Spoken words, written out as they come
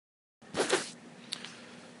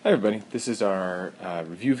Hi everybody, this is our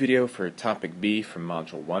review video for topic B from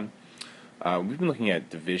Module 1. We've been looking at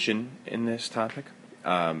division in this topic.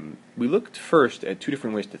 We looked first at two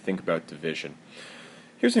different ways to think about division.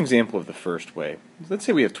 Here's an example of the first way. Let's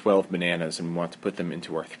say we have 12 bananas and we want to put them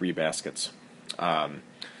into our 3 baskets. The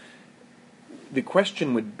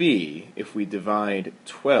question would be, if we divide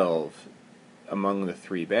 12 among the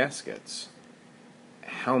 3 baskets,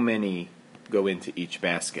 how many go into each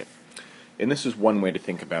basket? And this is one way to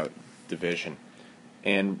think about division.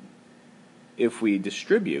 And if we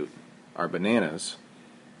distribute our bananas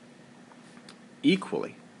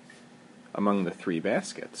equally among the 3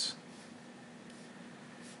 baskets,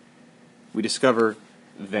 we discover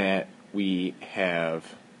that we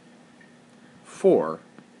have 4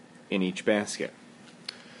 in each basket.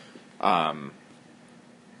 The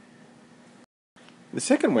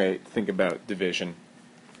second way to think about division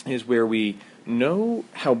is where we know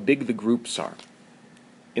how big the groups are.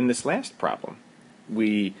 In this last problem,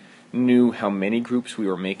 we knew how many groups we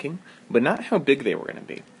were making, but not how big they were going to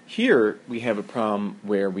be. Here, we have a problem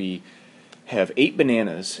where we have 8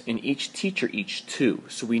 bananas, and each teacher each 2.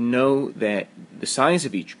 So we know that the size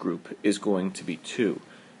of each group is going to be 2.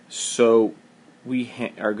 So we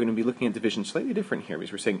are going to be looking at division slightly different here,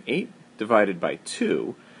 because we're saying 8 divided by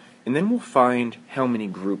 2, and then we'll find how many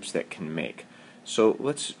groups that can make. So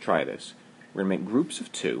let's try this. We're going to make groups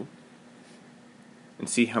of 2 and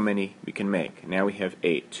see how many we can make. Now we have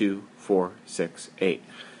 8. 2, 4, 6, 8.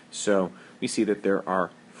 So we see that there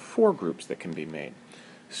are 4 groups that can be made.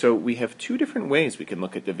 So we have 2 different ways we can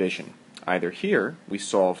look at division. Either here, we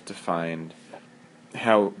solved to find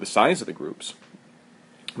how the size of the groups.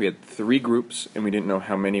 We had 3 groups and we didn't know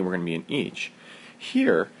how many were going to be in each.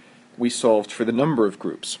 Here, we solved for the number of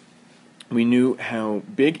groups. We knew how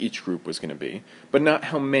big each group was going to be, but not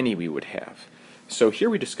how many we would have. So here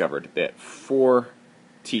we discovered that 4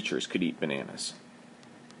 teachers could eat bananas.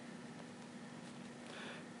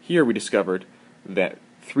 Here we discovered that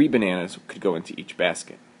 3 bananas could go into each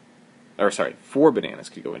basket. 4 bananas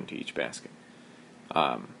could go into each basket.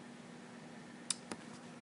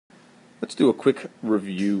 Let's do a quick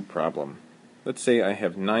review problem. Let's say I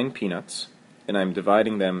have 9 peanuts, and I'm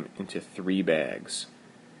dividing them into 3 bags.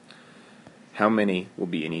 How many will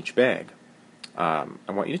be in each bag? I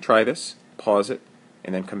want you to try this, pause it,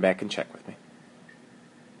 and then come back and check with me.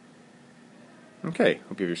 Okay,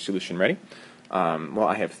 hope you have your solution ready. Well,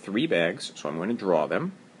 I have 3 bags, so I'm going to draw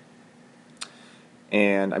them.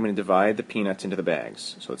 And I'm going to divide the peanuts into the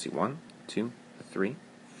bags. So let's see, 1, 2, 3,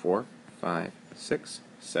 4, 5, 6,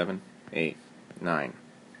 7, 8, 9.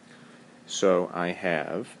 So I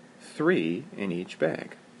have 3 in each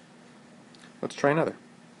bag. Let's try another.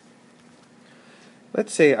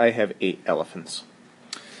 Let's say I have 8 elephants,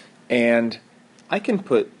 and I can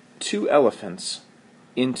put 2 elephants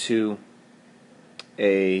into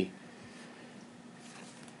a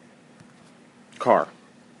car.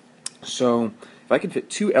 So if I can fit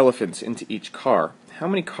 2 elephants into each car, how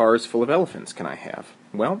many cars full of elephants can I have?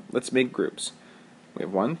 Well, let's make groups. We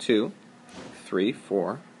have 1, 2, 3,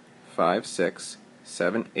 4, 5, 6,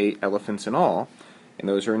 7, 8 elephants in all, and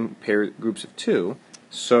those are in groups of 2.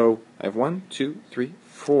 So I have 1, 2, 3,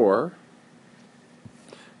 4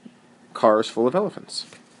 cars full of elephants.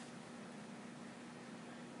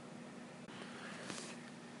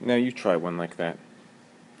 Now you try one like that.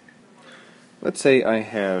 Let's say I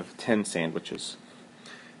have 10 sandwiches,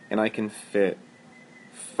 and I can fit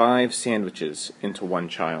 5 sandwiches into 1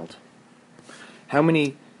 child. How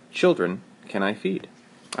many children can I feed?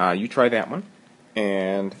 You try that one,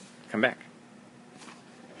 and come back.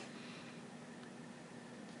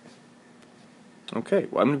 Okay,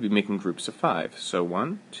 well, I'm going to be making groups of 5. So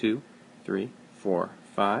 1, 2, 3, 4,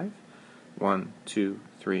 5. 1, 2,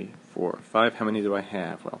 3, 4, 5. How many do I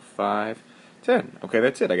have? Well, 5, 10. Okay,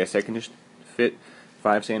 that's it. I guess I can just fit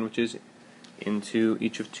 5 sandwiches into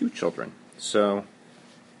each of 2 children. So,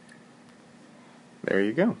 there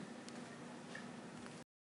you go.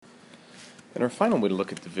 And our final way to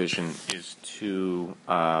look at division is to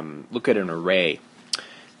look at an array.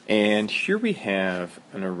 And here we have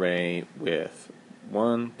an array with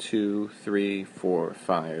 1, 2, 3, 4,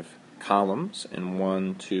 5 columns and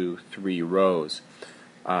 1, 2, 3 rows.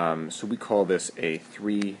 So we call this a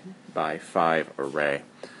 3 by 5 array.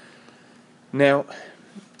 Now,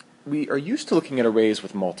 we are used to looking at arrays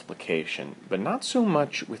with multiplication, but not so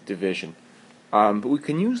much with division. But we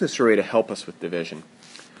can use this array to help us with division.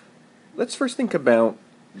 Let's first think about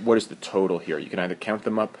what is the total here. You can either count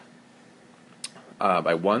them up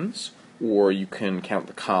by 1s, or you can count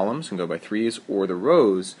the columns and go by 3s, or the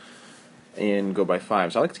rows and go by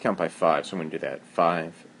 5s. I like to count by 5, so I'm going to do that.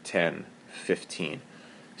 5, 10, 15.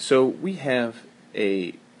 So we have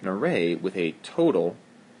an array with a total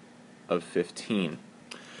of 15.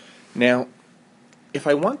 Now, if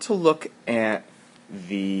I want to look at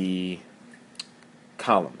the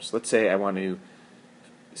columns, let's say I want to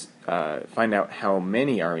find out how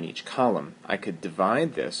many are in each column, I could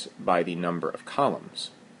divide this by the number of columns,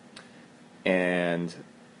 and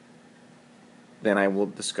then I will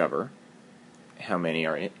discover how many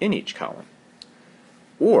are in each column.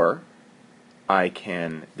 Or I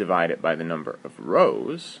can divide it by the number of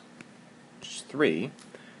rows, which is 3,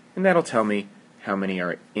 and that'll tell me how many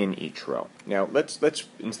are in each row. Now let's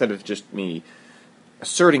instead of just me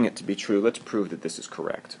asserting it to be true, let's prove that this is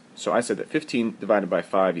correct. So I said that 15 divided by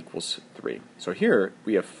 5 equals 3. So here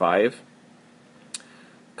we have 5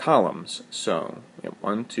 columns. So we have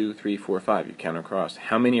 1, 2, 3, 4, 5. You count across.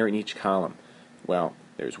 How many are in each column? Well,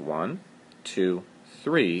 there's 1, 2,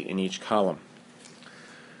 3 in each column.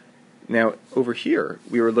 Now over here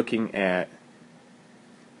we were looking at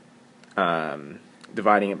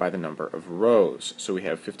dividing it by the number of rows. So we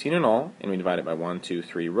have 15 in all, and we divide it by 1, 2,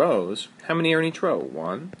 3 rows. How many are in each row?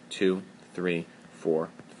 1, 2, 3, 4,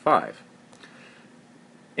 5.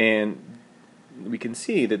 And we can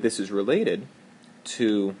see that this is related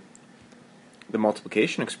to the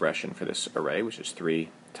multiplication expression for this array, which is 3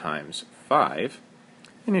 times 5,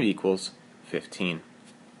 and it equals 15.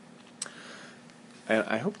 And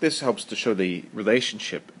I hope this helps to show the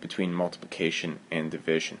relationship between multiplication and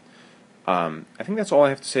division. I think that's all I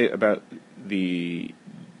have to say about the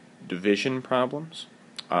division problems.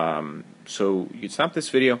 So you can stop this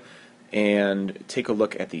video and take a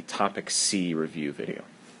look at the Topic C review video.